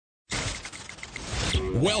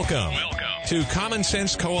Welcome to Common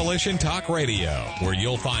Sense Coalition Talk Radio, where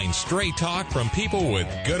you'll find straight talk from people with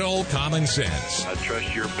good old common sense. I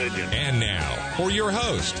trust your opinion. And now, for your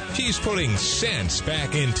host, she's putting sense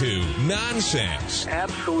back into nonsense.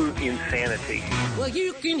 Absolute insanity. Well,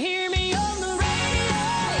 you can hear me on the radio.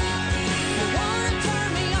 You want to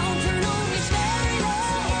turn me on, turn on your stereo.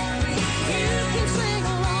 You can sing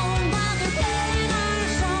along while they're playing our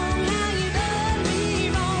song. How you done me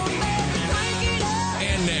wrong, baby, crank it up.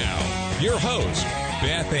 And now, your host,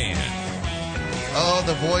 Beth Ann. Oh,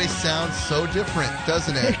 the voice sounds so different,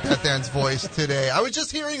 doesn't it? Beth Ann's voice today. I was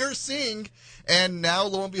just hearing her sing, and now,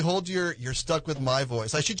 lo and behold, you're stuck with my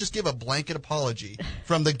voice. I should just give a blanket apology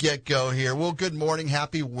from the get-go here. Well, good morning.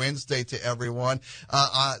 Happy Wednesday to everyone.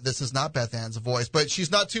 This is not Beth Ann's voice, but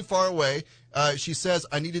she's not too far away. She says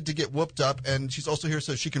I needed to get whooped up, and she's also here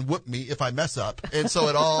so she can whoop me if I mess up. And so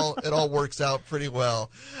it all works out pretty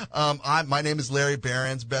well. My name is Larry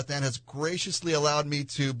Behrens. Beth Ann has graciously allowed me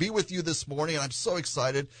to be with you this morning, and I'm so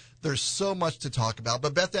excited. There's so much to talk about.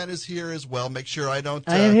 But Beth Ann is here as well. Make sure I don't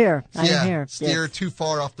I am here. steer too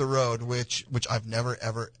far off the road, which I've never,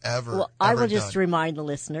 ever I will done. just remind the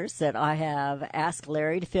listeners that I have asked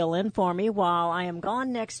Larry to fill in for me while I am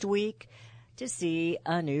gone next week to see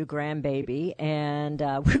a new grandbaby, and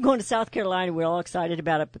we're going to South Carolina. We're all excited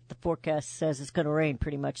about it, but the forecast says it's going to rain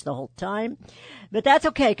pretty much the whole time. But that's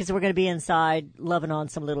okay, because we're going to be inside loving on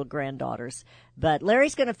some little granddaughters. But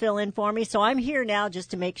Larry's going to fill in for me, so I'm here now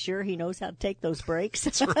just to make sure he knows how to take those breaks.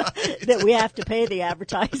 That's right. That we have to pay the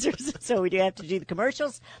advertisers, so we do have to do the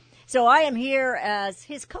commercials. So I am here as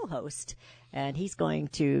his co-host, and he's going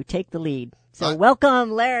to take the lead. So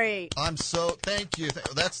welcome, Larry. Thank you.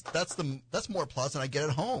 That's more applause than I get at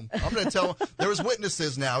home. I'm going to tell, there was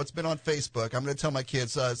witnesses now. It's been on Facebook. I'm going to tell my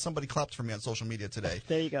kids, somebody clapped for me on social media today.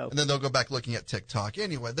 There you go. And then they'll go back looking at TikTok.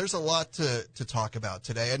 Anyway, there's a lot to talk about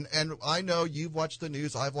today. And I know you've watched the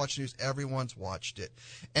news. I've watched the news. Everyone's watched it.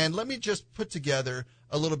 And let me just put together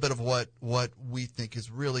a little bit of what we think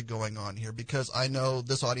is really going on here, because I know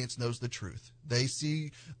this audience knows the truth. They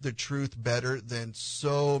see the truth better than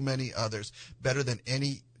so many others, better than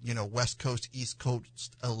any, West Coast, East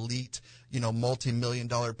Coast elite,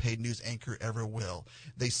 multi-million-dollar paid news anchor ever will.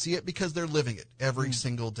 They see it because they're living it every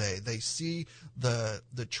single day. They see the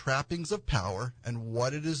trappings of power and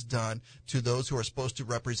what it has done to those who are supposed to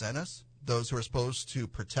represent us, those who are supposed to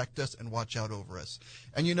protect us and watch out over us.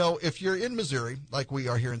 And, if you're in Missouri, like we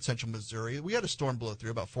are here in central Missouri, we had a storm blow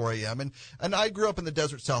through about 4 a.m. And I grew up in the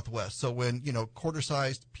desert Southwest. So when,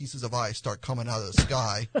 quarter-sized pieces of ice start coming out of the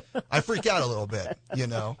sky, I freak out a little bit,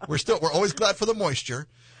 We're always glad for the moisture.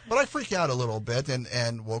 But I freak out a little bit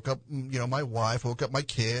and woke up, my wife, woke up my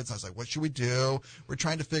kids. I was like, what should we do? We're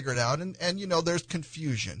trying to figure it out. And there's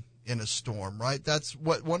confusion in a storm, right? That's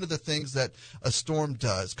one of the things that a storm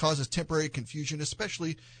does, causes temporary confusion,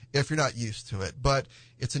 especially if you're not used to it. But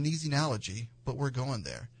it's an easy analogy, but we're going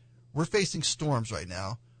there. We're facing storms right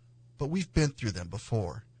now, but we've been through them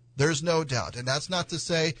before. There's no doubt. And that's not to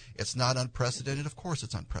say it's not unprecedented. Of course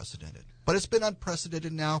it's unprecedented. But it's been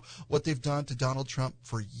unprecedented now, what they've done to Donald Trump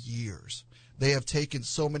for years. They have taken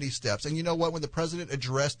so many steps. And you know what? When the president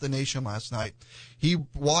addressed the nation last night, he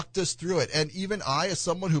walked us through it. And even I, as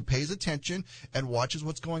someone who pays attention and watches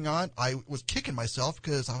what's going on, I was kicking myself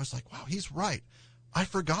because I was like, wow, he's right. I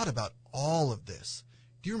forgot about all of this.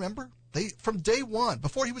 Do you remember? From day one,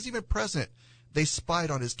 before he was even president, they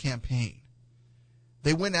spied on his campaign.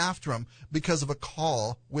 They went after him because of a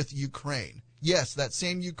call with Ukraine. Yes, that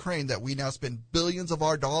same Ukraine that we now spend billions of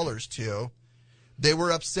our dollars to. They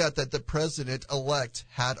were upset that the president-elect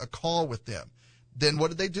had a call with them. Then what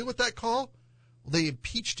did they do with that call? Well, they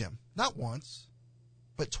impeached him, not once,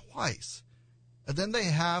 but twice. And then they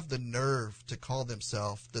have the nerve to call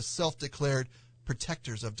themselves the self-declared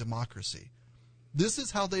protectors of democracy. This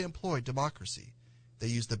is how they employ democracy. They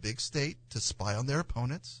use the big state to spy on their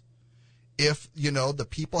opponents. If, the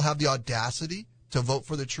people have the audacity to vote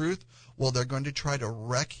for the truth, well, they're going to try to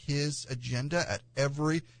wreck his agenda at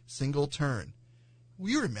every single turn.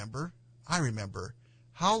 I remember,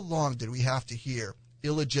 how long did we have to hear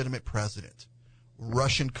illegitimate president,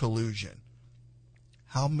 Russian collusion?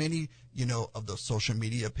 How many, of those social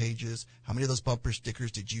media pages, how many of those bumper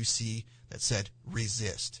stickers did you see that said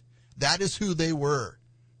resist? That is who they were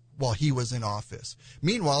while he was in office.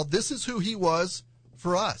 Meanwhile, this is who he was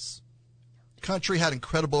for us. Country had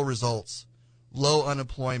incredible results, low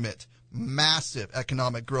unemployment, massive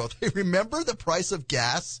economic growth. Hey, remember the price of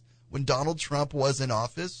gas when Donald Trump was in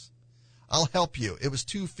office? I'll help you. It was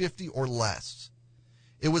 $2.50 or less.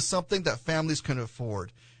 It was something that families couldn't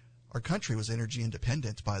afford. Our country was energy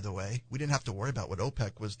independent, by the way. We didn't have to worry about what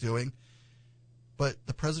OPEC was doing. But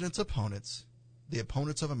the president's opponents, the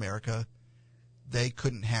opponents of America, they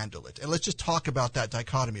couldn't handle it. And let's just talk about that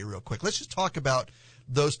dichotomy real quick. Let's just talk about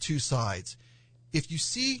those two sides. If you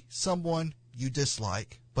see someone you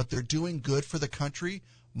dislike, but they're doing good for the country,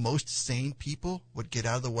 most sane people would get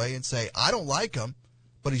out of the way and say, I don't like him,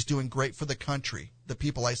 but he's doing great for the country, the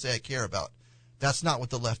people I say I care about. That's not what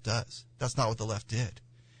the left does. That's not what the left did.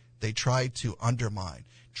 They tried to undermine,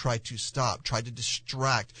 tried to stop, tried to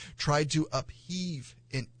distract, tried to upheave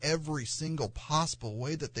in every single possible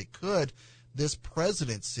way that they could this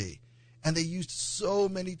presidency. And they used so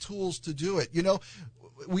many tools to do it. You know,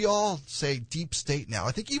 we all say deep state now.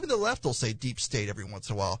 I think even the left will say deep state every once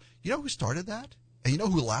in a while. You know who started that? And you know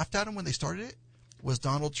who laughed at him when they started it? Was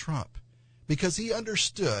Donald Trump. Because he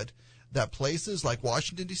understood that places like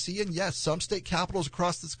Washington, D.C., and yes, some state capitals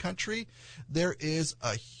across this country, there is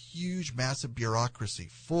a huge, massive bureaucracy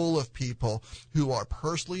full of people who are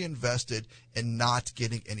personally invested in not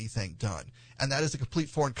getting anything done. And that is a complete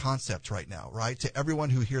foreign concept right now, right, to everyone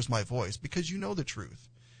who hears my voice, because you know the truth.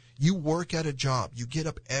 You work at a job. You get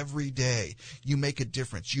up every day. You make a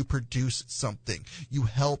difference. You produce something. You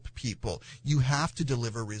help people. You have to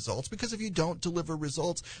deliver results, because if you don't deliver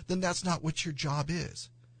results, then that's not what your job is.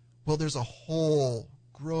 Well, there's a whole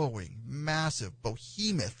growing, massive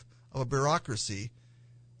behemoth of a bureaucracy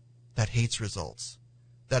that hates results.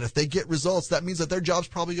 That if they get results, that means that their job's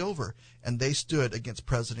probably over. And they stood against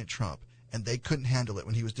President Trump, and they couldn't handle it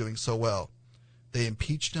when he was doing so well. They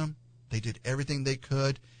impeached him. They did everything they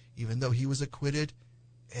could, even though he was acquitted.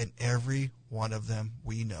 And every one of them,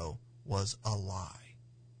 we know, was a lie.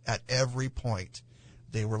 At every point.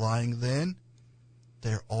 They were lying then.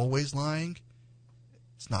 They're always lying.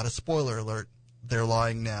 It's not a spoiler alert. They're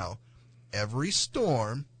lying now. Every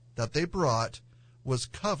storm that they brought was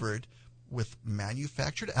covered with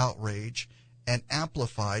manufactured outrage and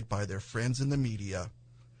amplified by their friends in the media.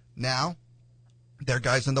 Now, they're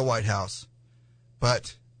guys in the White House.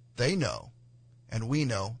 But they know, and we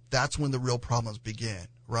know, that's when the real problems begin,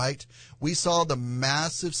 right? We saw the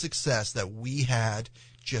massive success that we had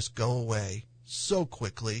just go away so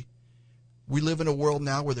quickly. We live in a world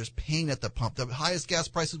now where there's pain at the pump, the highest gas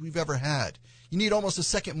prices we've ever had. You need almost a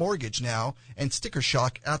second mortgage now, and sticker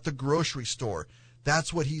shock at the grocery store.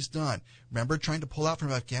 That's what he's done. Remember trying to pull out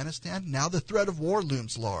from Afghanistan? Now the threat of war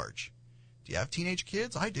looms large. Do you have teenage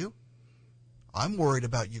kids? I do. I'm worried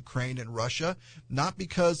about Ukraine and Russia, not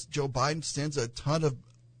because Joe Biden sends a ton of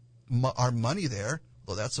our money there,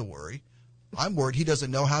 though that's a worry. I'm worried he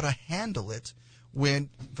doesn't know how to handle it when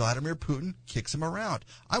Vladimir Putin kicks him around.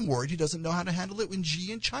 I'm worried he doesn't know how to handle it when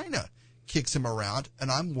Xi in China kicks him around.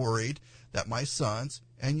 And I'm worried that my sons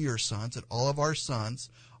and your sons and all of our sons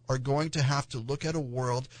are going to have to look at a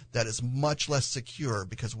world that is much less secure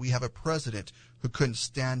because we have a president who couldn't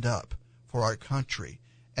stand up for our country.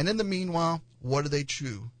 And in the meanwhile, what do they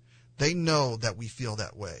do? They know that we feel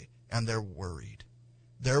that way, and they're worried.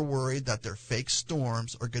 They're worried that their fake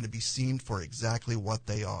storms are going to be seen for exactly what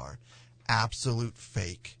they are. Absolute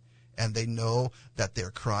fake. And they know that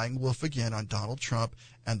they're crying wolf again on Donald Trump,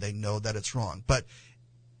 and they know that it's wrong. But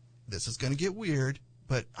this is going to get weird,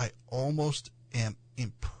 but I almost am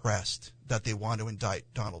impressed that they want to indict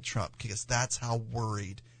Donald Trump, because that's how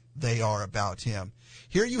worried they are about him.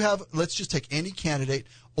 Here you have, let's just take any candidate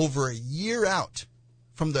over a year out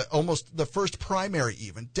from almost the first primary,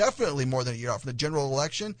 even definitely more than a year out from the general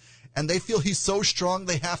election, and they feel he's so strong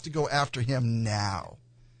they have to go after him now.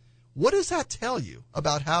 What does that tell you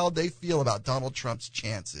about how they feel about Donald Trump's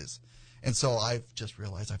chances? And so I've just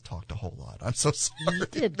realized I've talked a whole lot. I'm so sorry. You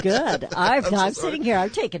did good. I'm sitting here.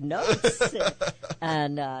 I'm taking notes.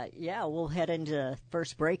 And, yeah, we'll head into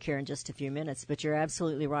first break here in just a few minutes. But you're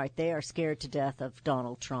absolutely right. They are scared to death of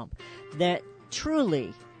Donald Trump. That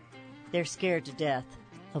truly, they're scared to death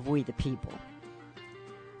of we the people.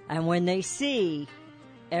 And when they see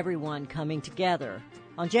everyone coming together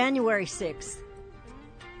on January 6th,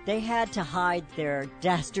 they had to hide their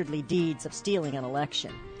dastardly deeds of stealing an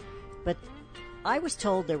election. But I was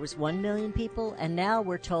told there was 1 million people, and now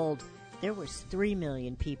we're told there was 3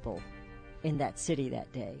 million people in that city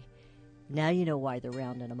that day. Now you know why they're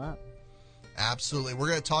rounding them up. Absolutely. We're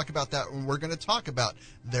going to talk about that, and we're going to talk about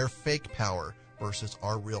their fake power versus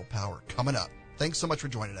our real power coming up. Thanks so much for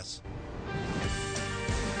joining us.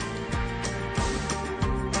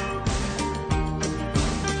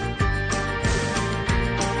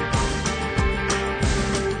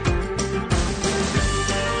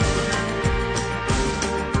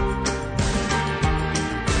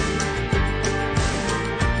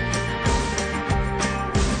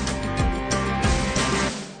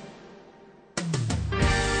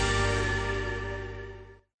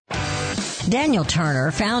 Daniel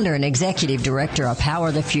Turner, founder and executive director of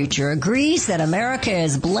Power the Future, agrees that America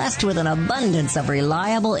is blessed with an abundance of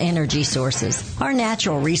reliable energy sources. Our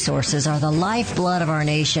natural resources are the lifeblood of our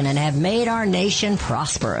nation and have made our nation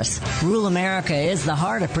prosperous. Rural America is the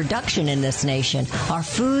heart of production in this nation. Our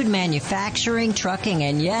food, manufacturing, trucking,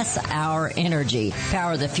 and yes, our energy.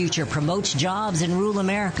 Power the Future promotes jobs in rural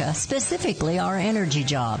America, specifically our energy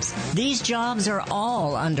jobs. These jobs are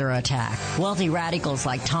all under attack. Wealthy radicals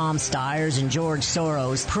like Tom Steyer and George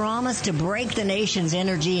Soros promise to break the nation's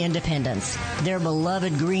energy independence. Their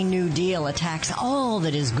beloved Green New Deal attacks all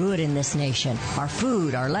that is good in this nation. Our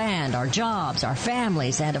food, our land, our jobs, our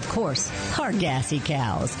families, and of course, our gassy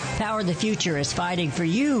cows. Power the Future is fighting for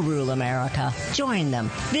you, rural America. Join them.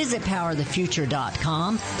 Visit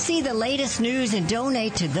PowerTheFuture.com. See the latest news and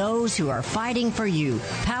donate to those who are fighting for you.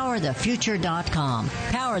 PowerTheFuture.com.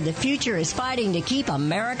 Power the Future is fighting to keep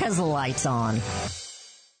America's lights on.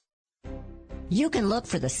 You can look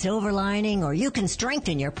for the silver lining, or you can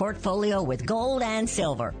strengthen your portfolio with gold and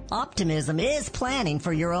silver. Optimism is planning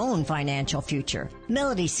for your own financial future.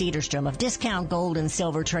 Melody Cedarstrom of Discount Gold and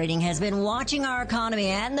Silver Trading has been watching our economy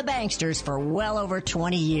and the banksters for well over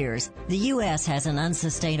 20 years. The U.S. has an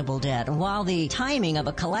unsustainable debt, and while the timing of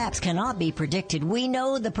a collapse cannot be predicted, we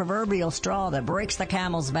know the proverbial straw that breaks the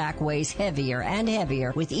camel's back weighs heavier and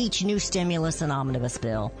heavier with each new stimulus and omnibus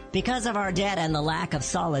bill. Because of our debt and the lack of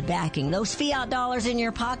solid backing, those fiat dollars in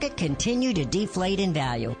your pocket continue to deflate in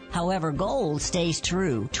value. However, gold stays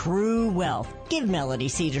true wealth. Give Melody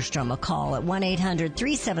Cedarstrom a call at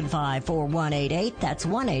 1-800-375-4188. That's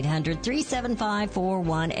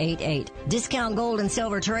 1-800-375-4188. Discount Gold and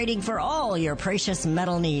Silver Trading for all your precious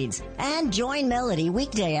metal needs. And join Melody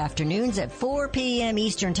weekday afternoons at 4 p.m.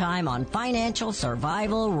 Eastern Time on Financial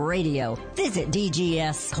Survival Radio. Visit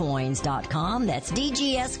DGScoins.com. That's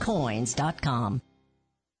DGScoins.com.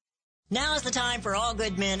 Now is the time for all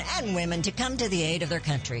good men and women to come to the aid of their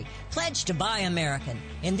country. Pledge to buy American.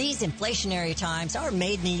 In these inflationary times, our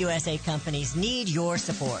made-in-the-USA companies need your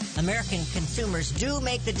support. American consumers do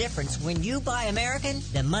make the difference. When you buy American,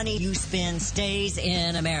 the money you spend stays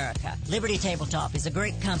in America. Liberty Tabletop is a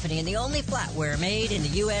great company and the only flatware made in the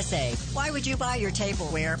USA. Why would you buy your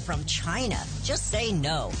tableware from China? Just say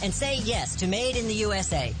no and say yes to Made in the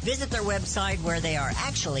USA. Visit their website where they are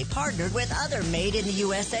actually partnered with other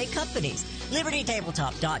made-in-the-USA companies.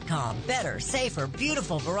 LibertyTabletop.com. Better, safer,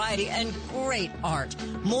 beautiful variety, and great art.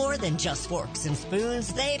 More than just forks and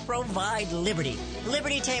spoons, they provide liberty.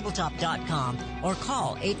 LibertyTabletop.com or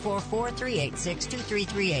call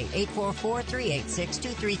 844-386-2338.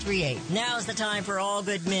 844-386-2338. Now's the time for all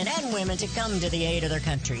good men and women to come to the aid of their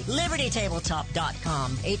country.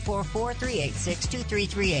 LibertyTabletop.com.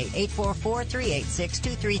 844-386-2338.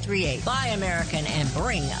 844-386-2338. Buy American and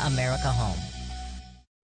bring America home.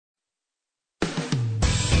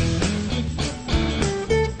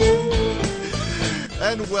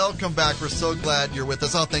 And welcome back. We're so glad you're with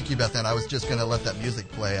us. Oh, thank you, Beth Ann. I was just going to let that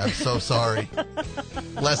music play. I'm so sorry.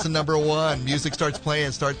 Lesson number 1, music starts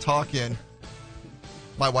playing, start talking.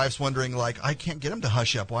 My wife's wondering, like, I can't get him to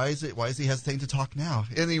hush up. Why is he hesitating to talk now?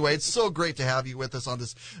 Anyway, it's so great to have you with us on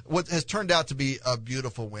this, what has turned out to be a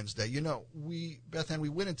beautiful Wednesday. You know, Beth Ann, we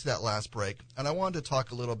went into that last break, and I wanted to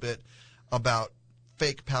talk a little bit about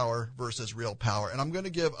fake power versus real power. And I'm going to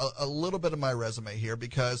give a little bit of my resume here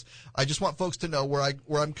because I just want folks to know where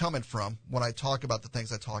I'm coming from when I talk about the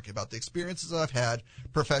things I talk about. The experiences I've had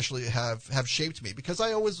professionally have shaped me because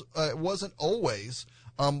I wasn't always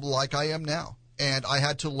like I am now. And I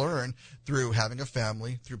had to learn through having a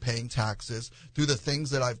family, through paying taxes, through the things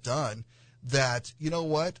that I've done that, you know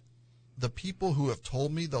what, the people who have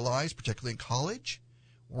told me the lies, particularly in college,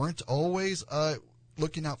 weren't always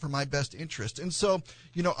looking out for my best interest. And so,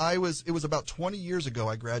 you know, it was about 20 years ago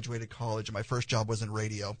I graduated college, and my first job was in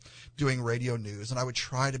radio, doing radio news. And I would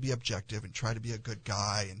try to be objective and try to be a good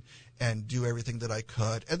guy and do everything that I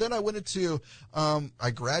could. And then I went into,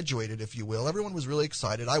 I graduated, if you will. Everyone was really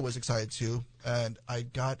excited. I was excited too. And I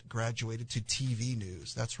got graduated to TV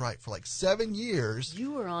news. That's right. For like 7 years.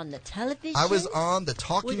 You were on the television? I was on the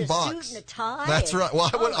talking with box. With a suit and a tie? That's right. Well,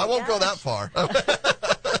 I won't go that far.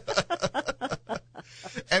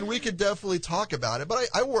 And we could definitely talk about it. But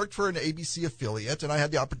I worked for an ABC affiliate, and I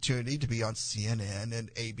had the opportunity to be on CNN and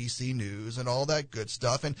ABC News and all that good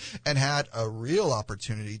stuff, and had a real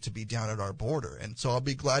opportunity to be down at our border. And so I'll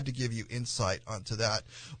be glad to give you insight onto that.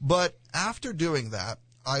 But after doing that,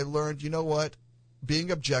 I learned, you know what? Being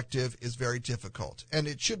objective is very difficult, and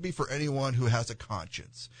it should be for anyone who has a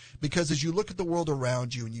conscience. Because as you look at the world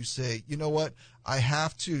around you and you say, you know what, I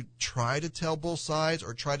have to try to tell both sides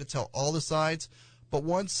or try to tell all the sides, but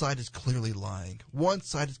one side is clearly lying. One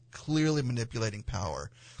side is clearly manipulating power.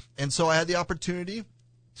 And so I had the opportunity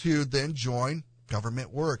to then join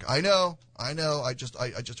government work. I know. I just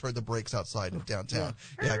heard the brakes outside of downtown.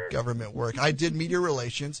 Yeah, government work. I did media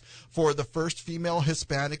relations for the first female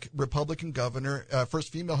Hispanic Republican governor,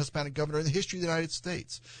 first female Hispanic governor in the history of the United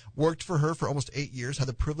States. Worked for her for almost 8 years. Had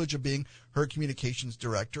the privilege of being her communications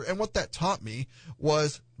director. And what that taught me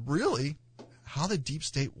was really how the deep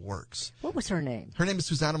state works. What was her name? Her name is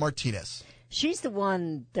Susana Martinez. She's the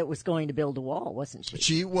one that was going to build a wall, wasn't she?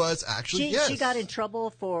 She was actually, yes. She got in trouble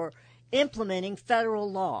for implementing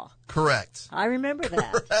federal law. Correct. I remember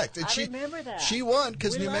that. Correct. And I remember that. She won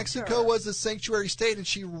because We New loved Mexico her. was a sanctuary state, and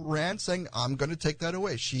she ran saying, I'm going to take that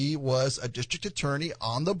away. She was a district attorney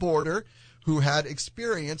on the border who had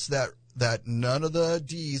experience that none of the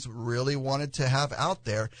D's really wanted to have out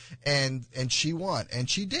there, and she won. And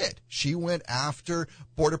she did. She went after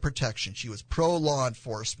border protection. She was pro-law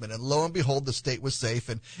enforcement, and lo and behold, the state was safe,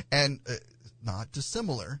 and not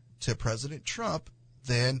dissimilar to President Trump,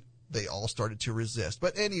 then they all started to resist.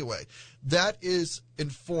 But anyway, that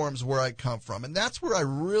informs where I come from. And that's where I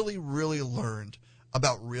really, really learned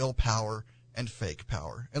about real power and fake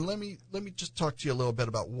power. And let me just talk to you a little bit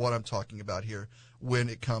about what I'm talking about here when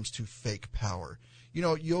it comes to fake power. You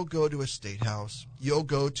know, you'll go to a state house, you'll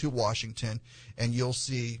go to Washington, and you'll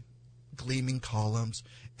see gleaming columns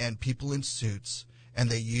and people in suits, and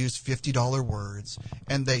they use $50 words,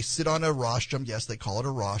 and they sit on a rostrum. Yes, they call it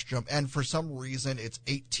a rostrum. And for some reason, it's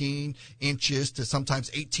 18 inches to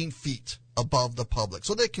sometimes 18 feet above the public.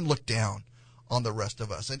 So they can look down on the rest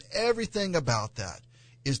of us. And everything about that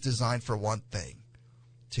is designed for one thing,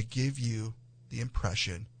 to give you the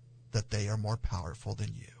impression that they are more powerful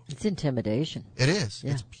than you. It's intimidation. It is.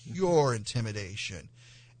 Yeah. It's pure intimidation.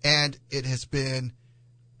 And it has been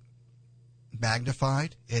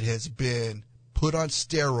magnified. It has been put on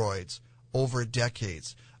steroids over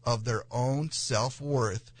decades of their own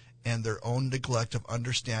self-worth and their own neglect of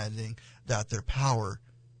understanding that their power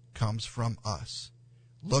comes from us.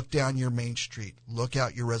 Look down your main street. Look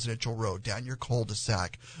out your residential road, down your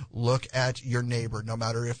cul-de-sac. Look at your neighbor, no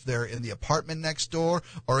matter if they're in the apartment next door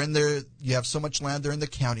or you have so much land they're in the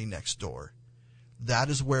county next door. That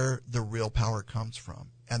is where the real power comes from.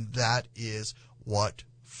 And that is what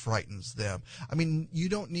frightens them. I mean, you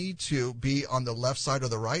don't need to be on the left side or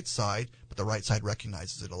the right side, but the right side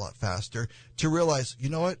recognizes it a lot faster, to realize, you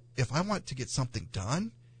know what, if I want to get something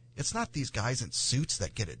done, it's not these guys in suits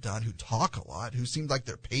that get it done, who talk a lot, who seem like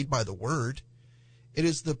they're paid by the word. It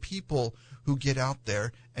is the people who get out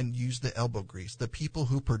there and use the elbow grease, the people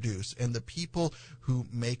who produce, and the people who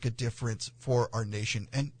make a difference for our nation.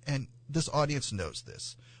 And this audience knows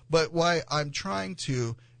this. But why I'm trying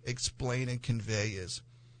to explain and convey is,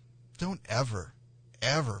 don't ever,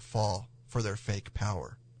 ever fall for their fake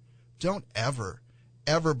power. Don't ever,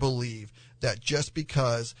 ever believe that just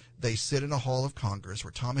because they sit in a hall of Congress where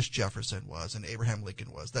Thomas Jefferson was and Abraham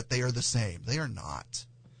Lincoln was, that they are the same. They are not.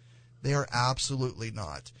 They are absolutely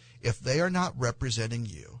not. If they are not representing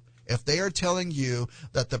you, if they are telling you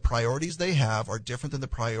that the priorities they have are different than the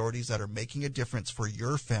priorities that are making a difference for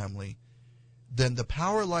your family, then the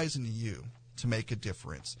power lies in you to make a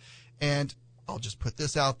difference. And I'll just put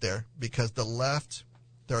this out there, because the left,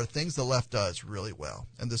 there are things the left does really well,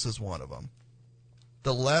 and this is one of them.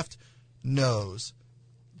 The left knows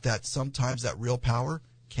that sometimes that real power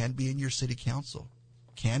can be in your city council,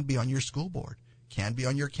 can be on your school board, can be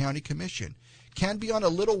on your county commission, can be on a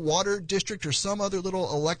little water district or some other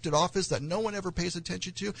little elected office that no one ever pays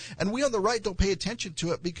attention to. And we on the right don't pay attention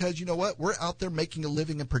to it because, you know what, we're out there making a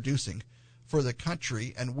living and producing for the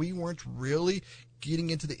country, and we weren't really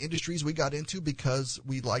getting into the industries we got into because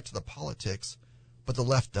we liked the politics. But the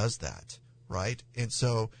left does that, right? And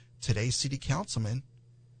so today's city councilman,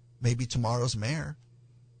 maybe tomorrow's mayor,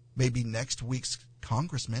 maybe next week's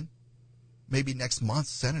congressman, maybe next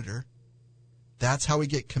month's senator. That's how we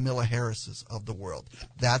get Kamala Harris's of the world.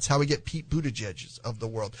 That's how we get Pete Buttigieg's of the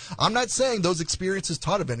world. I'm not saying those experiences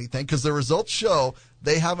taught them anything, because the results show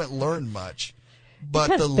they haven't learned much. But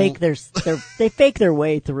they fake their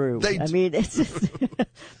way through. They I mean, it's just,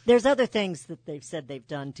 there's other things that they've said they've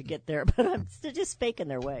done to get there, but they're just faking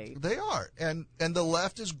their way. They are, and the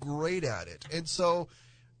left is great at it. And so,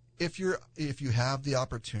 if you have the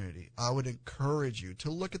opportunity, I would encourage you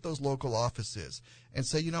to look at those local offices and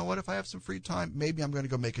say, you know what, if I have some free time, maybe I'm going to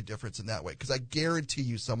go make a difference in that way, because I guarantee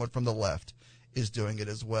you someone from the left is doing it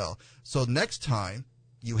as well. So next time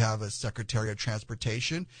you have a Secretary of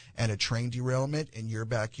Transportation and a train derailment in your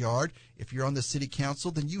backyard, if you're on the city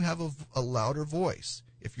council, then you have a louder voice.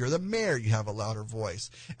 If you're the mayor, you have a louder voice.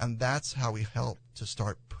 And that's how we help to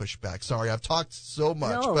start pushback. Sorry, I've talked so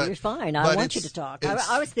much. No, but, you're fine. but I want you to talk.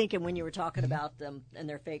 I was thinking when you were talking Mm-hmm. about them and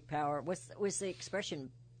their fake power, was the expression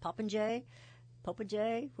popinjay,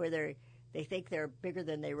 where they think they're bigger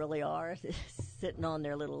than they really are, sitting on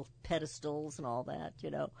their little pedestals and all that, you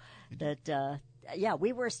know. That, yeah,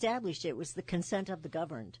 we were established. It was the consent of the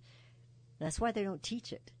governed. That's why they don't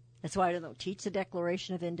teach it. That's why they don't teach the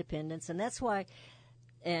Declaration of Independence. And that's why,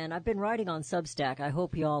 and I've been writing on Substack. I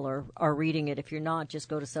hope you all are reading it. If you're not, just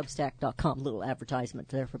go to substack.com. Little advertisement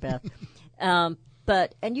there for Beth.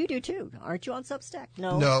 And you do too, aren't you on Substack?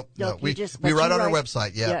 No. We you write on our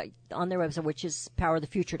website, Yeah, on their website, which is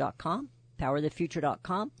powerthefuture.com,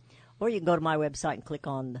 powerthefuture.com. Or you can go to my website and click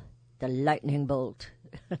on the lightning bolt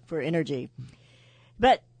for energy.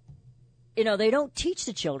 But, you know, they don't teach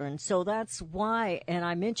the children, so that's why, and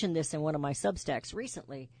I mentioned this in one of my Substacks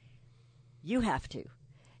recently, you have to.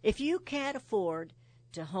 If you can't afford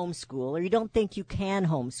to homeschool, or you don't think you can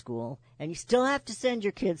homeschool, and you still have to send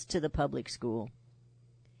your kids to the public school.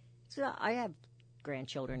 So I have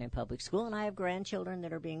grandchildren in public school, and I have grandchildren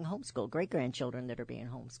that are being homeschooled, great-grandchildren that are being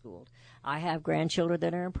homeschooled. I have grandchildren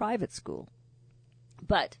that are in private school.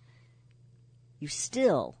 But you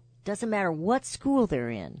still, doesn't matter what school they're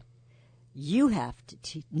in, you have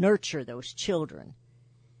to nurture those children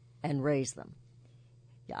and raise them.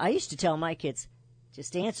 I used to tell my kids,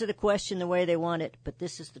 just answer the question the way they want it, but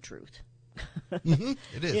this is the truth. Mm-hmm,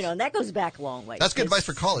 it is. You know, and that goes back a long way. That's good advice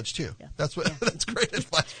for college, too. Yeah. That's great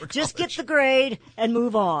advice for college. Just get the grade and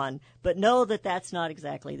move on, but know that that's not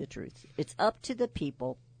exactly the truth. It's up to the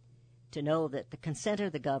people to know that the consent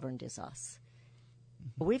of the governed is us.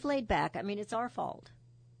 But we've laid back. I mean, it's our fault.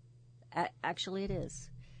 Actually, it is.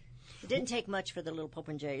 It didn't take much for the little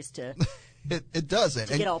popinjays to It doesn't.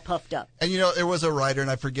 get all puffed up. And, you know, there was a writer, and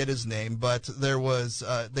I forget his name, but there was,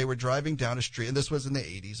 they were driving down a street, and this was in the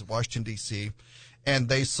 80s, Washington, D.C., and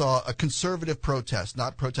they saw a conservative protest,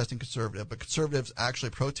 not protesting conservative, but conservatives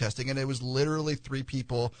actually protesting, and it was literally 3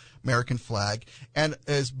 people, American flag. And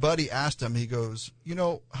his buddy asked him, he goes, you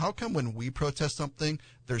know, how come when we protest something,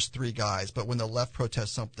 there's 3 guys, but when the left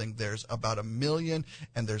protests something, there's about 1 million,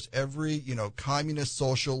 and there's every, you know, communist,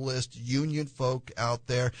 socialist, union folk out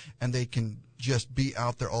there, and they can just be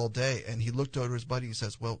out there all day. And he looked over his buddy and he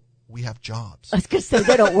says, well, we have jobs. I was going to say,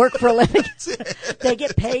 they don't work for a living. They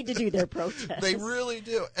get paid to do their protests. They really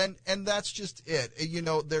do. And that's just it. You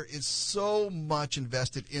know, there is so much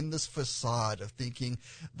invested in this facade of thinking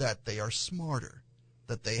that they are smarter,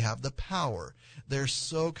 that they have the power. They're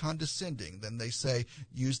so condescending. Then they say,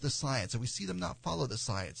 use the science. And we see them not follow the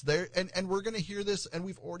science. And we're going to hear this, and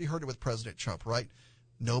we've already heard it with President Trump, right?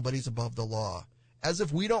 Nobody's above the law. As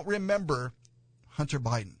if we don't remember Hunter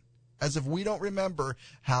Biden. As if we don't remember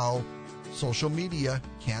how social media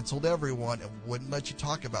canceled everyone and wouldn't let you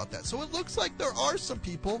talk about that. So it looks like there are some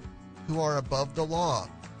people who are above the law.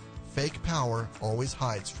 Fake power always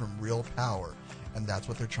hides from real power, and that's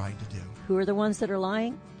what they're trying to do. Who are the ones that are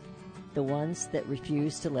lying? The ones that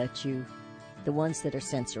refuse to let you, the ones that are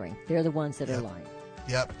censoring. They're the ones that are lying.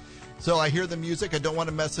 Yep. So I hear the music. I don't want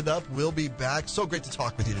to mess it up. We'll be back. So great to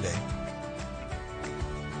talk with you today.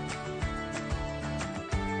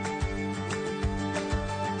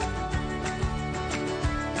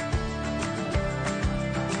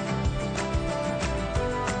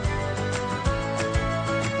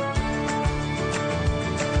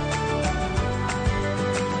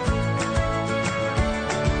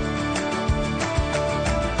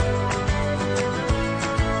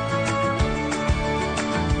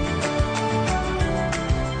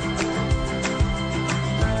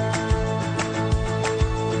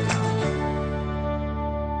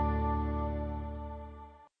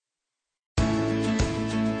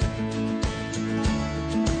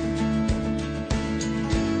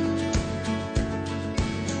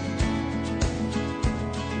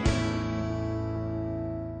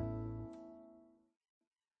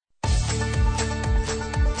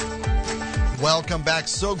 Welcome back.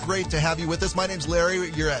 So great to have you with us. My name's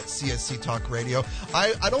Larry. You're at CSC Talk Radio.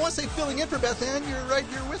 I don't want to say filling in for Beth Ann. You're right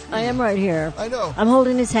here with me. I am right here. I know. I'm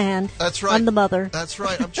holding his hand. That's right. I'm the mother. That's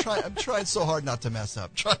right. I'm trying so hard not to mess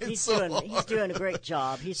up. He's doing a great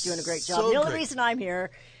job. He's doing a great job. So The only great. reason I'm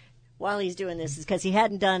here, while he's doing this is because he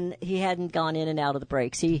hadn't gone in and out of the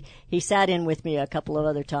breaks. He sat in with me a couple of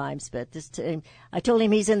other times, but this time I told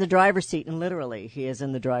him he's in the driver's seat, and literally he is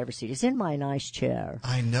in the driver's seat. He's in my nice chair.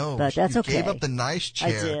 I know, but that's okay. You gave up the nice chair.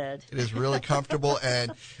 I did. It is really comfortable,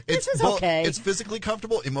 and it's This is okay. It's physically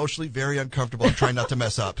comfortable, emotionally very uncomfortable. I'm trying not to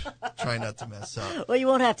mess up. Well, you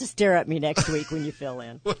won't have to stare at me next week when you fill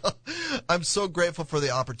in. Well, I'm so grateful for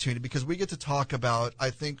the opportunity because we get to talk about, I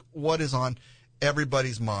think, what is on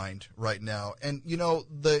everybody's mind right now. And,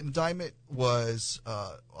 the indictment was,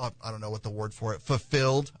 I don't know what the word for it,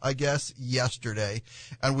 fulfilled, I guess, yesterday.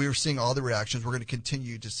 And we were seeing all the reactions. We're going to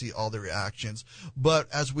continue to see all the reactions. But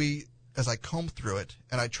as I comb through it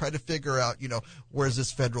and I try to figure out, where's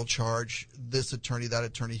this federal charge, this attorney, that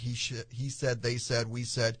attorney, he said, they said, we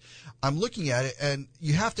said, I'm looking at it, and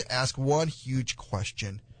you have to ask one huge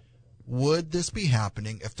question. Would this be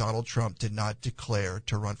happening if Donald Trump did not declare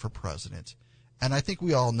to run for president? And I think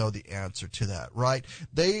we all know the answer to that, right?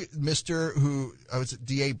 D.A.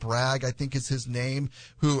 Bragg, I think is his name,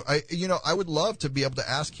 who I would love to be able to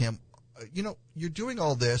ask him, you're doing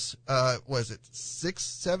all this, was it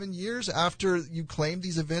 6-7 years after you claimed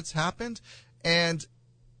these events happened? And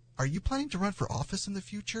are you planning to run for office in the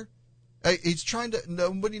future? He's trying to,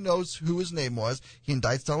 nobody knows who his name was. He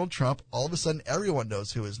indicts Donald Trump. All of a sudden, everyone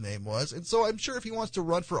knows who his name was. And so I'm sure if he wants to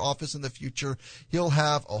run for office in the future, he'll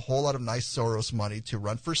have a whole lot of nice Soros money to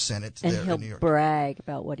run for Senate and there in New York. And he'll brag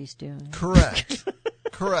about what he's doing. Correct.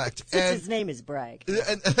 Correct. Since his name is Bragg.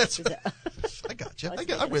 And that's, I got you.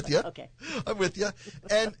 I'm with you. Okay. I'm with you.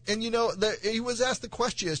 And he was asked the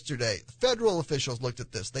question yesterday. Federal officials looked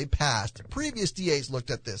at this. They passed. Previous DAs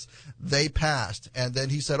looked at this. They passed. And then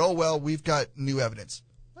he said, oh, well, we've got new evidence.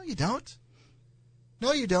 No, you don't.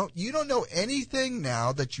 No, you don't. You don't know anything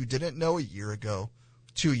now that you didn't know a year ago,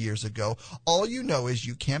 2 years ago. All you know is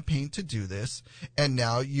you campaigned to do this, and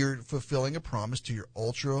now you're fulfilling a promise to your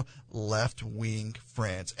ultra left-wing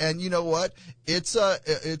friends. And you know what? It's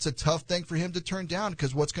a tough thing for him to turn down,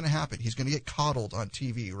 because what's going to happen? He's going to get coddled on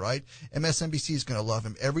TV, right? MSNBC is going to love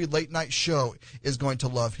him. Every late-night show is going to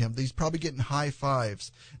love him. He's probably getting high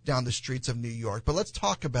fives down the streets of New York. But let's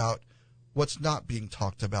talk about what's not being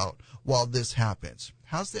talked about while this happens.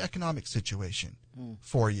 How's the economic situation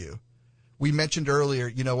for you? We mentioned earlier,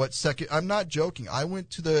 you know what, I'm not joking. I went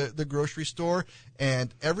to the grocery store,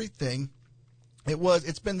 and everything,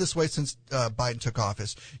 it's been this way since Biden took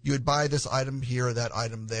office. You would buy this item here or that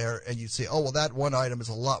item there, and you'd say, oh, well, that one item is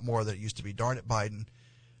a lot more than it used to be. Darn it, Biden.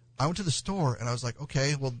 I went to the store, and I was like,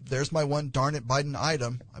 okay, well, there's my one darn it Biden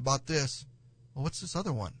item. I bought this. Well, what's this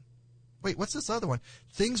other one? Wait, what's this other one?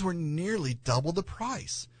 Things were nearly double the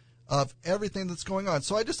price of everything that's going on.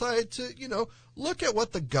 So I decided to, look at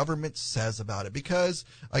what the government says about it, because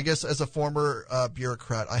I guess as a former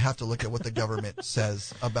bureaucrat, I have to look at what the government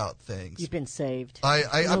says about things. You've been saved.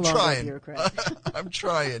 I'm trying. I'm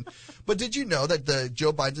trying. But did you know that the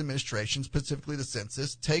Joe Biden administration, specifically the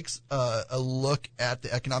census, takes a look at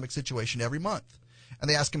the economic situation every month? And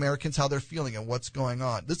they ask Americans how they're feeling and what's going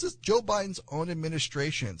on. This is Joe Biden's own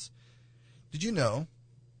administration's. Did you know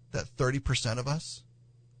that 30% of us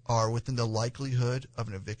are within the likelihood of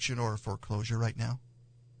an eviction or a foreclosure right now?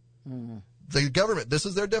 The government, this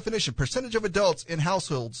is their definition, percentage of adults in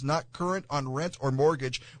households not current on rent or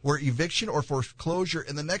mortgage where eviction or foreclosure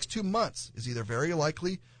in the next 2 months is either very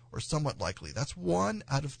likely or somewhat likely. That's 1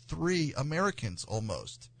 out of 3 Americans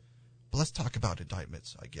almost. But let's talk about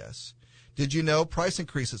indictments, I guess. Did you know price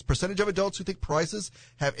increases? Percentage of adults who think prices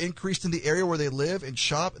have increased in the area where they live and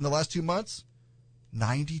shop in the last 2 months?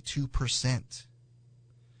 92%.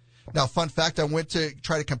 Now, fun fact, I went to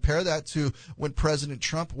try to compare that to when President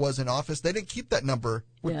Trump was in office. They didn't keep that number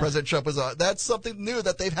when President Trump was on. That's something new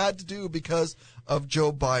that they've had to do because of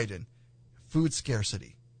Joe Biden. Food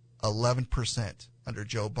scarcity, 11% under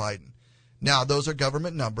Joe Biden. Now, those are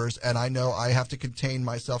government numbers, and I know I have to contain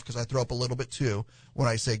myself because I throw up a little bit too when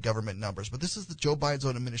I say government numbers. But this is the Joe Biden's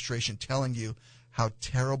own administration telling you how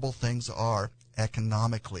terrible things are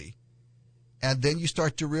economically. And then you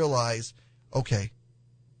start to realize, okay,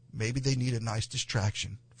 maybe they need a nice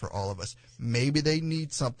distraction for all of us. Maybe they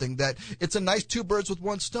need something that, it's a nice 2 birds with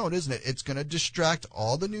 1 stone, isn't it? It's going to distract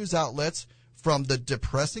all the news outlets from the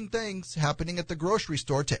depressing things happening at the grocery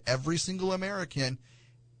store to every single American.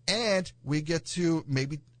 And we get to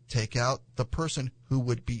maybe take out the person who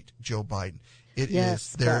would beat Joe Biden. It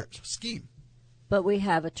is their scheme. But we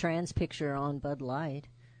have a trans picture on Bud Light.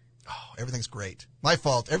 Oh, everything's great. My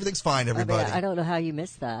fault. Everything's fine, everybody. I don't know how you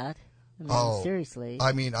missed that. I mean, seriously.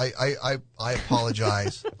 I mean, I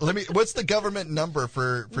apologize. What's the government number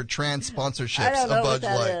for trans sponsorships of Bud Light? I don't know what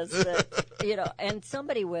that is. But, and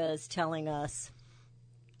somebody was telling us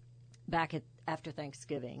after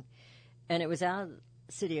Thanksgiving, and it was out of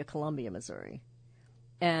the city of Columbia, Missouri,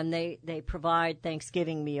 and they provide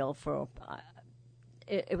Thanksgiving meal for.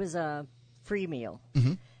 It was a free meal.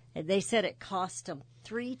 Mm-hmm. And they said it cost them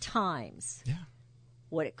 3 times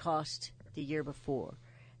what it cost the year before.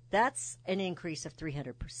 That's an increase of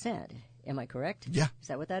 300%. Am I correct? Yeah. Is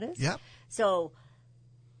that what that is? Yeah. So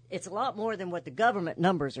it's a lot more than what the government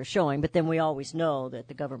numbers are showing, but then we always know that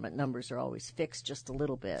the government numbers are always fixed just a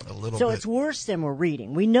little bit. So it's worse than we're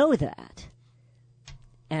reading. We know that.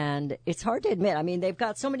 And it's hard to admit. I mean, they've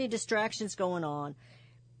got so many distractions going on.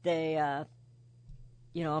 They,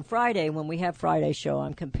 on Friday, when we have Friday show,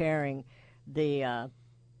 I'm comparing the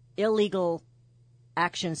illegal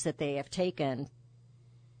actions that they have taken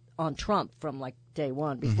on Trump from like day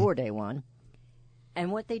one, before day one,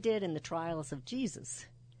 and what they did in the trials of Jesus.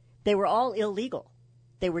 They were all illegal.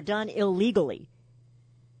 They were done illegally.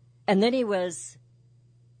 And then he was,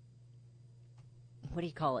 what do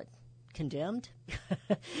you call it, condemned?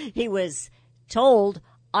 He was told,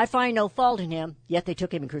 I find no fault in him, yet they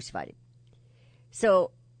took him and crucified him.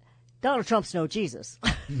 So Donald Trump's no Jesus.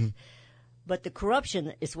 But the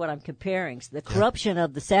corruption is what I'm comparing. So the corruption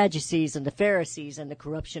of the Sadducees and the Pharisees and the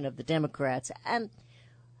corruption of the Democrats and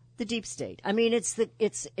the deep state. I mean, it's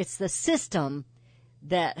the system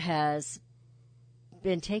that has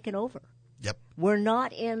been taken over. Yep. We're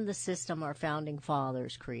not in the system our founding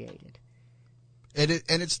fathers created. And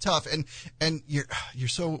it's tough, and you're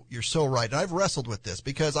so right. And I've wrestled with this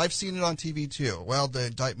because I've seen it on TV too. Well, the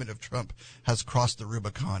indictment of Trump has crossed the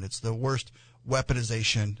Rubicon. It's the worst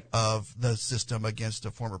weaponization of the system against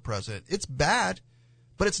a former president. It's bad,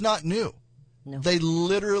 but it's not new. No. They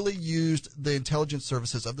literally used the intelligence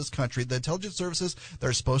services of this country, the intelligence services that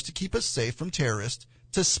are supposed to keep us safe from terrorists,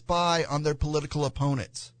 to spy on their political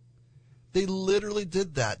opponents. They literally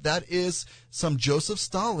did that. That is some Joseph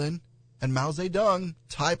Stalin and Mao Zedong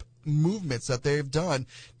type movements that they've done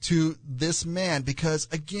to this man because,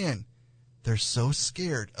 again, they're so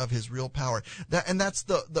scared of his real power. That's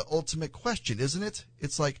the ultimate question, isn't it?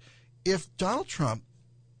 It's like, if Donald Trump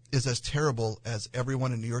is as terrible as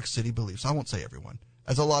everyone in New York City believes, I won't say everyone,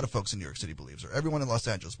 as a lot of folks in New York City believes, or everyone in Los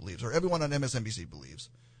Angeles believes, or everyone on MSNBC believes,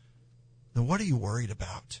 then what are you worried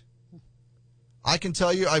about? I can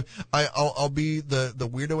tell you, I'll be the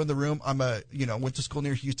weirdo in the room. Went to school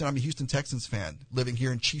near Houston. I'm a Houston Texans fan, living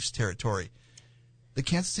here in Chiefs territory. The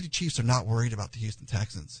Kansas City Chiefs are not worried about the Houston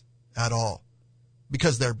Texans at all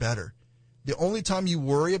because they're better. The only time you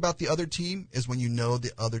worry about the other team is when you know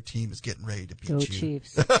the other team is getting ready to beat you. Go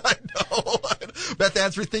Chiefs. I know. Beth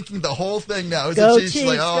Ann's rethinking the whole thing now. Go She's Chiefs,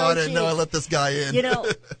 like, go I didn't know I let this guy in.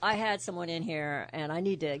 I had someone in here, and I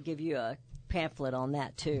need to give you a pamphlet on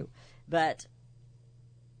that too. But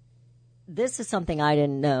this is something I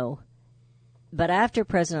didn't know. But after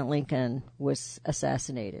President Lincoln was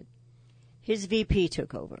assassinated, his VP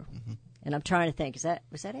took over. Mm-hmm. And I'm trying to think,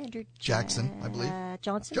 was that Andrew Jackson, I believe?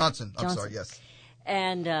 Johnson. I'm sorry, yes.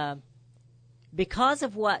 And because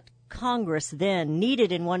of what Congress then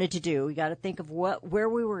needed and wanted to do, we got to think of where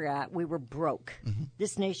we were at. We were broke. Mm-hmm.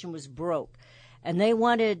 This nation was broke. And they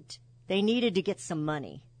needed to get some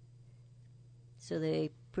money. So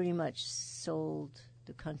they pretty much sold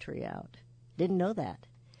the country out. Didn't know that.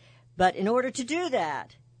 But in order to do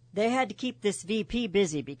that, they had to keep this VP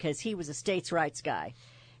busy because he was a states' rights guy.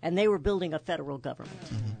 And they were building a federal government.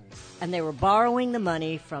 Mm-hmm. And they were borrowing the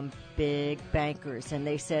money from big bankers. And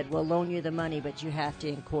they said, we'll loan you the money, but you have to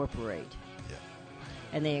incorporate. Yeah.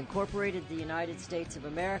 And they incorporated the United States of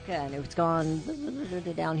America, and it's gone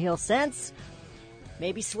downhill since.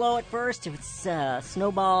 Maybe slow at first. It's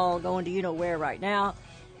snowball going to you-know-where right now.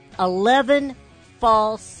 11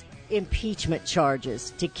 false impeachment charges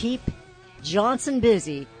to keep Johnson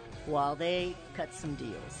busy while they cut some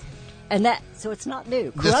deals. And so it's not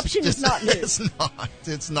new. Corruption is not new.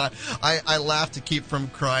 It's not. I laugh to keep from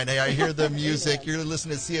crying. Hey, I hear the music. You're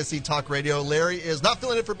listening to CSC Talk Radio. Larry is not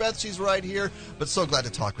feeling it for Beth. She's right here. But so glad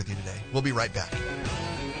to talk with you today. We'll be right back.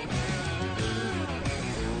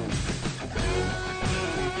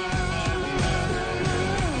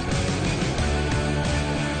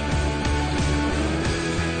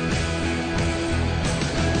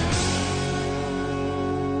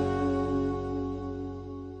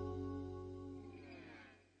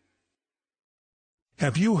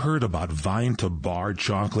 Have you heard about Vine to Bar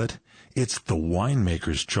chocolate? It's the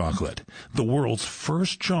winemaker's chocolate, the world's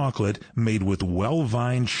first chocolate made with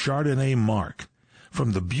well-vined Chardonnay marc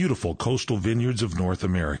from the beautiful coastal vineyards of North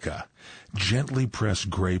America. Gently pressed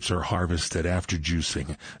grapes are harvested after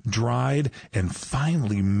juicing, dried and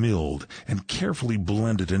finely milled and carefully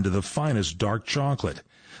blended into the finest dark chocolate.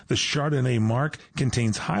 The Chardonnay mark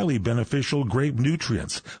contains highly beneficial grape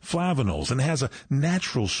nutrients, flavanols, and has a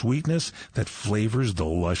natural sweetness that flavors the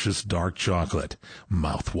luscious dark chocolate.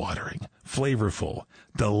 Mouth-watering, flavorful,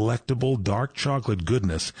 delectable dark chocolate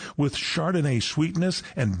goodness with Chardonnay sweetness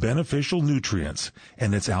and beneficial nutrients.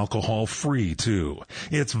 And it's alcohol-free, too.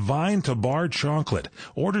 It's Vine to Bar chocolate.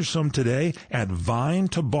 Order some today at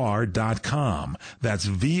vinetobar.com. That's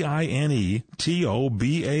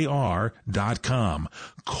VINETOBAR.com.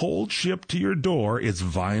 Cold shipped to your door, it's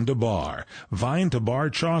Vine to Bar. Vine to Bar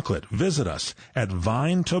chocolate. Visit us at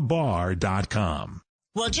vinetobar.com.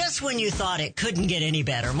 Well, just when you thought it couldn't get any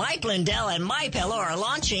better, Mike Lindell and MyPillow are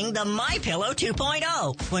launching the MyPillow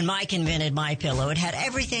 2.0. When Mike invented MyPillow, it had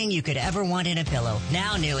everything you could ever want in a pillow.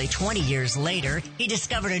 Now, nearly 20 years later, he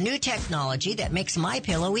discovered a new technology that makes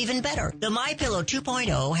MyPillow even better. The MyPillow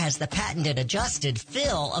 2.0 has the patented adjusted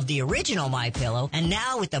fill of the original MyPillow, and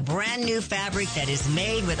now with the brand new fabric that is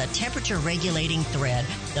made with a temperature-regulating thread,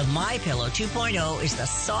 the MyPillow 2.0 is the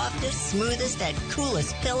softest, smoothest, and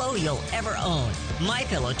coolest pillow you'll ever own.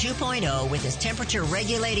 MyPillow 2.0 with its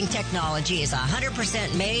temperature-regulating technology is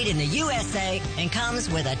 100% made in the USA and comes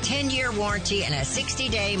with a 10-year warranty and a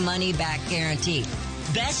 60-day money-back guarantee.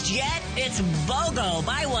 Best yet, it's BOGO.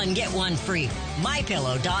 Buy one, get one free.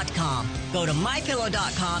 MyPillow.com. Go to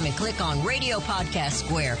MyPillow.com and click on Radio Podcast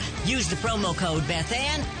Square. Use the promo code Beth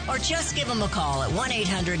Ann or just give them a call at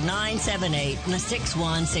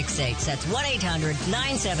 1-800-978-6168. That's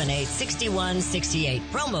 1-800-978-6168.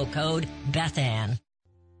 Promo code Beth Ann.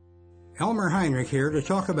 Elmer Heinrich here to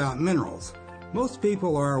talk about minerals. Most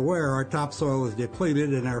people are aware our topsoil is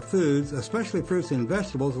depleted and our foods, especially fruits and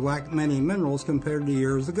vegetables, lack many minerals compared to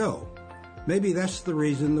years ago. Maybe that's the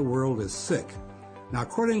reason the world is sick. Now,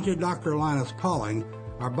 according to Dr. Linus Pauling,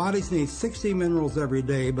 our bodies need 60 minerals every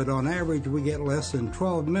day, but on average we get less than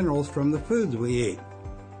 12 minerals from the foods we eat.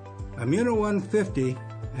 Immuno 150,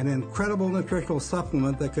 an incredible nutritional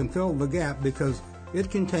supplement that can fill the gap because it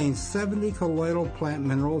contains 70 colloidal plant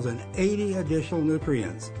minerals and 80 additional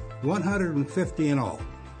nutrients, 150 in all.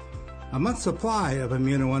 A month's supply of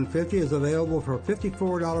Immuno 150 is available for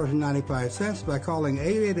 $54.95 by calling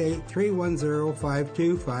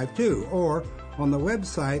 888-310-5252 or on the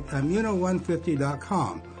website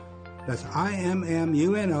immuno150.com. That's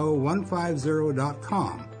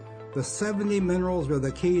IMMUNO150.com. The 70 minerals are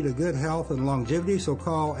the key to good health and longevity, so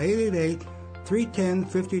call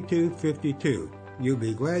 888-310-5252. You'll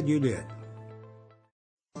be glad you did.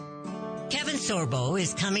 Kevin Sorbo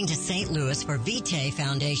is coming to St. Louis for Vitae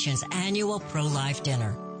Foundation's annual pro-life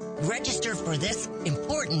dinner. Register for this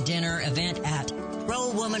important dinner event at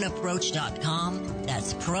ProWomanApproach.com.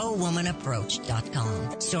 That's ProWomanApproach.com.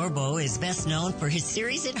 Sorbo is best known for his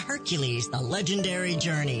series in Hercules, The Legendary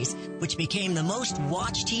Journeys, which became the most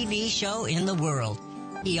watched TV show in the world.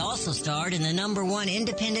 He also starred in the #1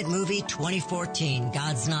 independent movie 2014,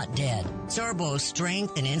 God's Not Dead. Sorbo's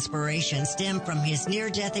strength and inspiration stem from his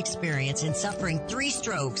near-death experience in suffering 3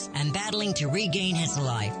 strokes and battling to regain his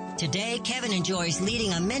life. Today, Kevin enjoys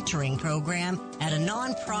leading a mentoring program at a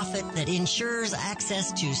nonprofit that ensures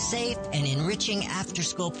access to safe and enriching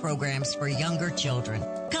after-school programs for younger children.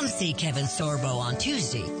 Come see Kevin Sorbo on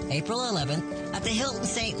Tuesday, April 11th at the Hilton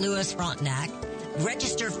St. Louis Frontenac.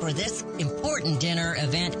 Register for this important dinner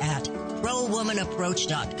event at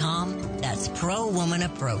ProWomanApproach.com. That's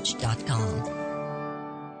ProWomanApproach.com.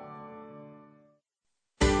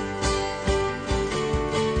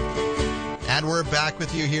 And we're back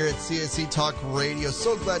with you here at CSC Talk Radio.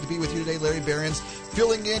 So glad to be with you today. Larry Barron's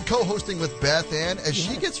filling in, co-hosting with Beth Ann as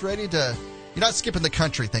she gets ready to... You're not skipping the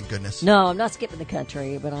country, thank goodness. No, I'm not skipping the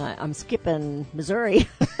country, but I'm skipping Missouri,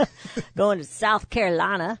 going to South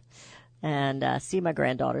Carolina. And see my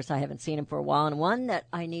granddaughters. I haven't seen them for a while. And one that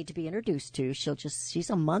I need to be introduced to,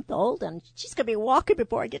 she's a month old, and she's going to be walking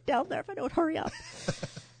before I get down there if I don't hurry up.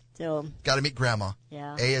 So got to meet Grandma.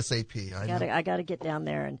 Yeah. ASAP. I got to get down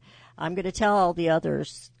there. And I'm going to tell all the other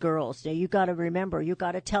girls, now you got to remember, you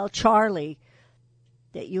got to tell Charlie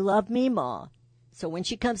that you love Meemaw. So when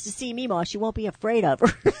she comes to see Meemaw, she won't be afraid of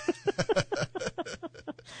her.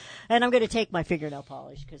 And I'm going to take my fingernail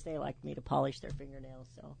polish because they like me to polish their fingernails.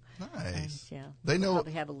 So nice. Yeah. They know. We'll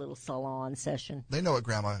probably have a little salon session. They know what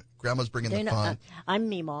Grandma's bringing the fun. I'm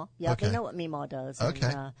Meemaw. Yeah, okay. They know what Meemaw does. Okay.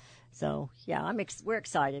 And, so yeah, we're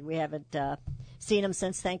excited. We haven't seen them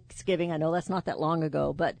since Thanksgiving. I know that's not that long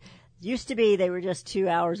ago, but used to be they were just 2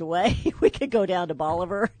 hours away. We could go down to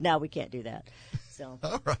Bolivar. Now we can't do that. So.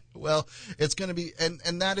 All right. Well, it's going to be, and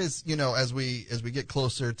that is, as we get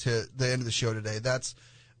closer to the end of the show today, that's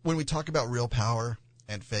when we talk about real power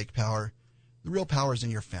and fake power. The real power is in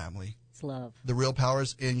your family. It's love. The real power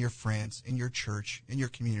is in your friends, in your church, in your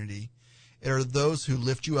community. It are those who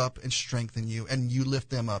lift you up and strengthen you, and you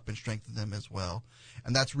lift them up and strengthen them as well.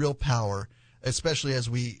 And that's real power, especially as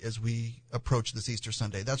we approach this Easter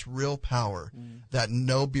Sunday. That's real power that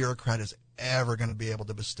no bureaucrat is ever going to be able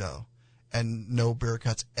to bestow, and no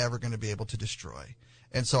bureaucrat's ever going to be able to destroy.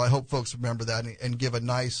 And so I hope folks remember that and give a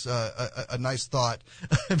nice thought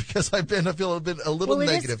because I feel a little negative today.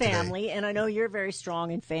 Well, it is family, today. And I know you're very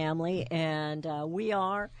strong in family, and we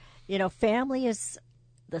are. Family is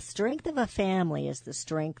the strength of a family is the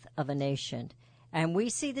strength of a nation. And we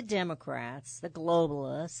see the Democrats, the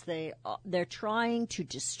globalists, they're trying to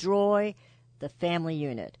destroy the family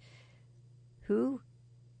unit. Who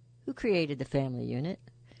created the family unit?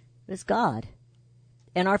 It was God.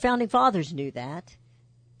 And our founding fathers knew that.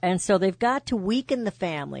 And so they've got to weaken the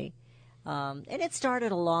family. And it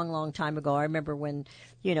started a long, long time ago. I remember when,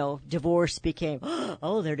 divorce became,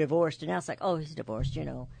 oh, they're divorced. And now it's like, oh, he's divorced,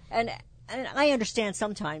 And I understand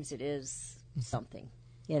sometimes it is something,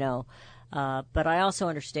 but I also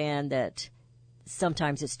understand that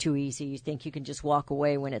sometimes it's too easy. You think you can just walk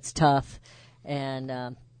away when it's tough.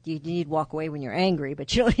 And you need to walk away when you're angry,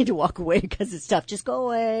 but you don't need to walk away because it's tough. Just go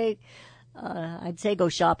away. I'd say go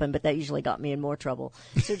shopping, but that usually got me in more trouble.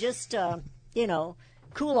 So just,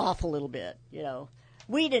 cool off a little bit,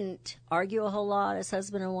 We didn't argue a whole lot as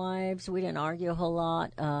husband and wives. We didn't argue a whole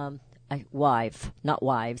lot. Wife, not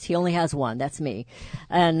wives. He only has one. That's me.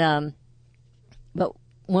 And, but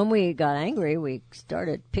when we got angry, we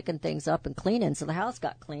started picking things up and cleaning. So the house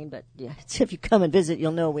got clean, but yeah, if you come and visit,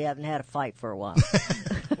 you'll know we haven't had a fight for a while.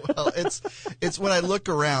 Well, it's when I look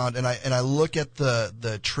around and I look at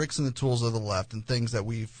the tricks and the tools of the left and things that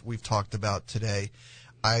we've talked about today,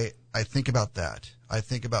 I think about that. I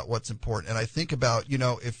think about what's important, and I think about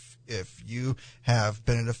if you have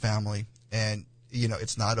been in a family and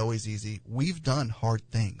it's not always easy. We've done hard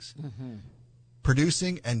things. Mm-hmm.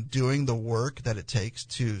 Producing and doing the work that it takes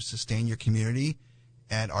to sustain your community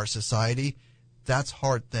and our society, that's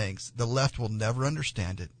hard things. The left will never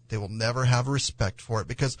understand it. They will never have respect for it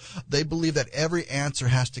because they believe that every answer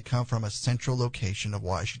has to come from a central location of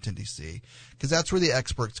Washington, D.C., because that's where the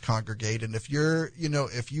experts congregate. And if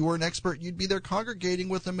if you were an expert, you'd be there congregating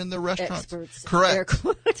with them in the restaurants. Experts. Correct.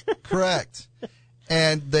 Correct.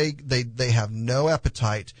 And they have no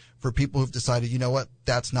appetite for people who've decided,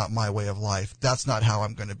 that's not my way of life. That's not how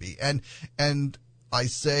I'm going to be. And I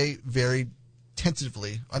say very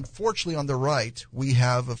tentatively, unfortunately on the right, we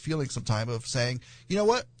have a feeling sometimes of saying,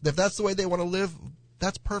 if that's the way they want to live,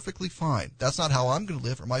 that's perfectly fine. That's not how I'm going to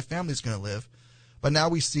live or my family's going to live. But now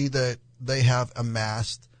we see that they have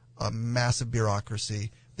amassed a massive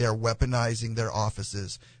bureaucracy. They're weaponizing their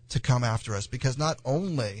offices to come after us because not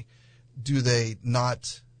only do they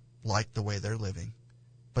not like the way they're living,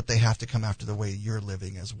 but they have to come after the way you're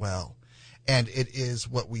living as well. And it is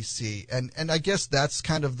what we see. And I guess that's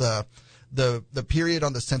kind of the period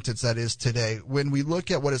on the sentence that is today. When we look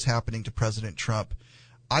at what is happening to President Trump,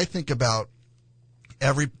 I think about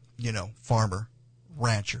every, farmer,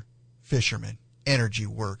 rancher, fisherman, energy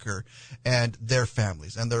worker, and their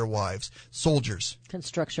families and their wives, soldiers,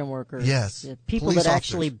 construction workers, yes, people police that officers,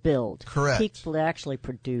 actually build, correct, people that actually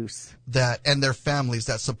produce, that, and their families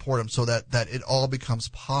that support them, so that it all becomes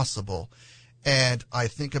possible. And I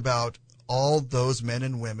think about all those men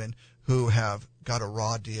and women who have got a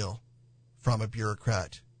raw deal from a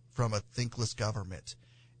bureaucrat, from a thinkless government,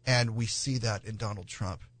 and we see that in Donald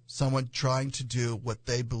Trump. Someone trying to do what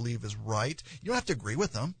they believe is right. You don't have to agree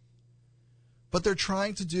with them, but they're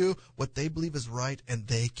trying to do what they believe is right, and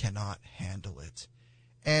they cannot handle it.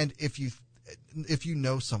 And if you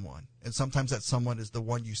know someone, and sometimes that someone is the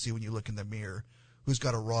one you see when you look in the mirror, who's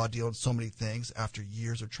got a raw deal in so many things after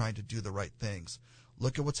years of trying to do the right things,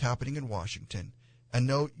 look at what's happening in Washington, and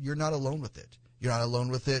know you're not alone with it. You're not alone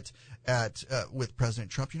with it with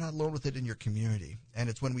President Trump. You're not alone with it in your community. And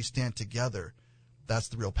it's when we stand together, that's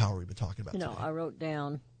the real power we've been talking about today. I wrote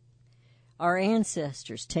down, our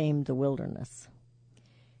ancestors tamed the wilderness.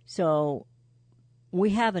 So we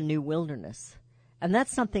have a new wilderness. And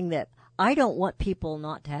that's something that I don't want people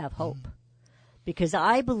not to have hope. Because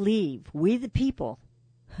I believe we the people,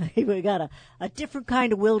 we got a different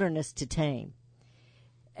kind of wilderness to tame.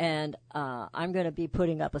 And I'm going to be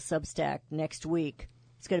putting up a Substack next week.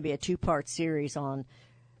 It's going to be a 2-part series on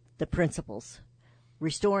the principles,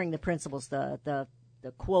 restoring the principles, the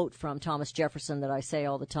quote from Thomas Jefferson that I say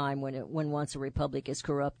all the time, when once a republic is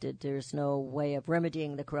corrupted, there's no way of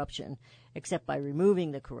remedying the corruption except by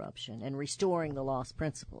removing the corruption and restoring the lost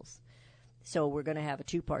principles. So we're going to have a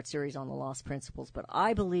 2-part series on the lost principles. But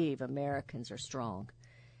I believe Americans are strong.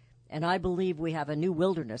 And I believe we have a new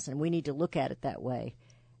wilderness, and we need to look at it that way.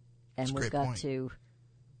 And That's a we've great got point. to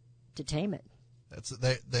tame it. That's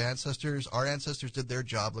the ancestors. Our ancestors did their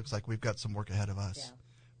job. Looks like we've got some work ahead of us. Yeah.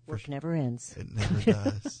 Work never ends. It never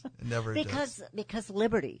does. It never does. Because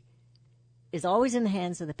liberty is always in the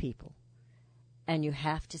hands of the people. And you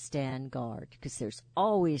have to stand guard because there's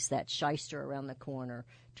always that shyster around the corner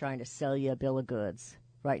trying to sell you a bill of goods.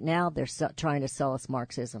 Right now, they're trying to sell us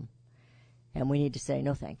Marxism. And we need to say,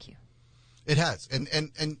 no, thank you. It has, and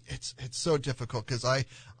it's so difficult because I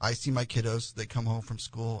see my kiddos. They come home from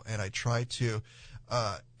school, and I try to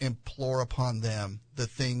implore upon them the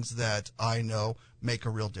things that I know make a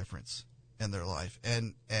real difference in their life,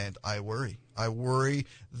 and I worry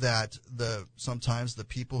that sometimes the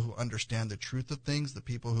people who understand the truth of things, the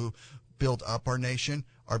people who build up our nation,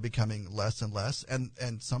 are becoming less and less, and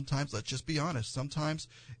sometimes, let's just be honest, sometimes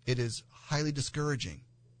it is highly discouraging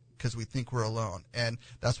because we think we're alone. And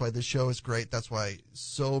that's why this show is great. That's why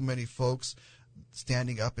so many folks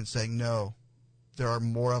standing up and saying, no, there are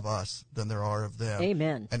more of us than there are of them.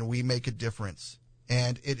 Amen. And we make a difference.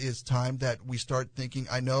 And it is time that we start thinking,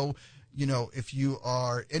 I know, if you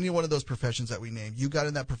are any one of those professions that we named, you got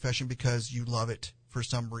in that profession because you love it for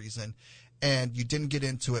some reason. And you didn't get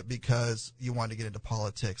into it because you wanted to get into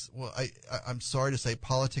politics. Well, I'm sorry to say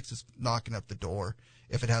politics is knocking up the door.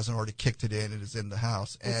 If it hasn't already kicked it in, it is in the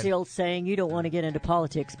house. It's And the old saying, you don't want to get into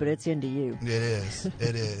politics, but it's into you. it is.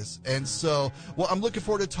 It is. And so, well, I'm looking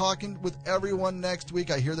forward to talking with everyone next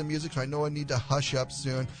week. I hear the music, so I know I need to hush up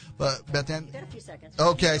soon. But, Beth Ann. You got a few seconds.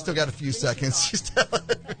 Okay, I still got a few Finish your seconds. thought. She's telling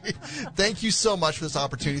me. Thank you so much for this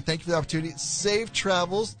opportunity. Thank you for the opportunity. Safe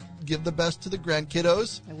travels. Give the best to the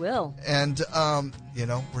grandkiddos. I will. And,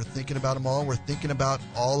 we're thinking about them all. We're thinking about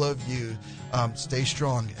all of you. Stay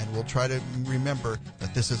strong, and we'll try to remember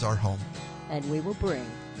that this is our home. And we will bring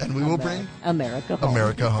And we will bring America home.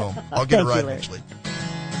 America home. I'll get it Thank you, right Larry. eventually.